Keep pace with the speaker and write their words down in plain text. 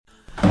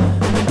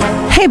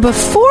Hey,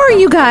 before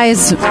you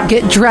guys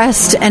get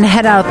dressed and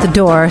head out the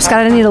door,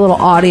 Scott, I need a little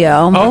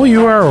audio. Oh,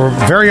 you are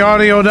very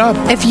audioed up.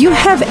 If you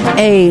have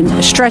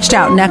a stretched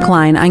out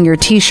neckline on your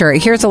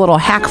t-shirt, here's a little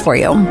hack for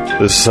you.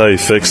 This is how you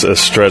fix a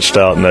stretched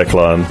out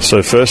neckline.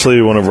 So firstly,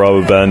 you want to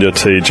rubber band your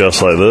tee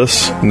just like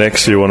this.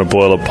 Next, you want to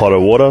boil a pot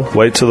of water.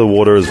 Wait till the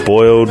water is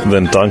boiled,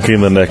 then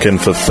dunking the neck in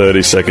for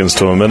 30 seconds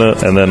to a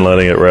minute, and then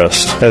letting it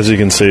rest. As you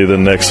can see, the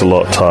neck's a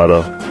lot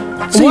tighter.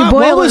 So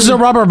what was the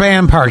rubber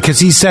band part? Because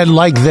he said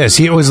like this.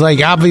 It was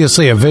like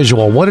obviously a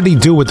visual. What did he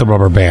do with the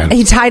rubber band?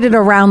 He tied it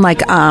around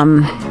like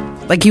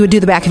you would do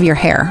the back of your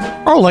hair.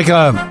 Oh, like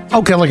a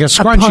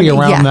scrunchie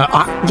around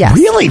the... yes.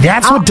 Really?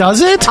 That's what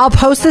does it? I'll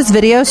post this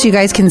video so you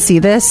guys can see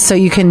this, so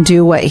you can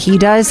do what he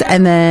does,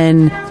 and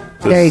then...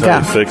 There you go.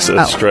 This is how you fix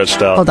a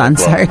stretched out. Hold on,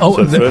 sorry.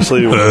 So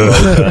firstly, you want to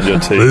rubber band your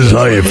tee. This is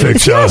how you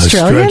fix a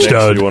stretched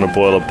out. You want to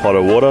boil a pot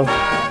of water.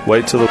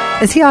 Wait till the...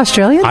 Is he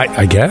Australian?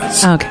 I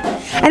guess. Okay.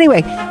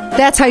 Anyway,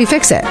 that's how you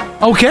fix it.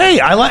 Okay,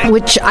 I like...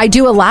 Which I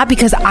do a lot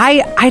because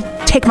I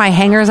take my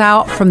hangers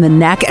out from the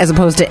neck as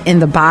opposed to in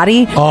the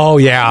body. Oh,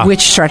 yeah.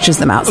 Which stretches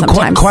them out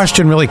sometimes.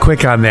 Question really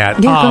quick on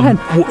that. Yeah, go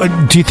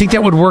ahead. Do you think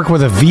that would work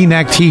with a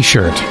V-neck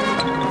T-shirt?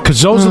 Because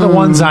those are the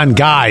ones on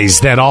guys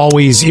that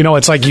always,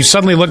 it's like you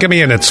suddenly look at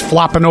me and it's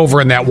flopping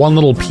over in that one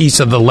little piece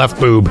of the left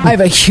boob. I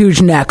have a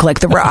huge neck like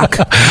The Rock.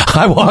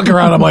 I walk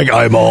around, I'm like,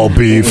 I'm all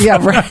beef.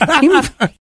 Yeah, right.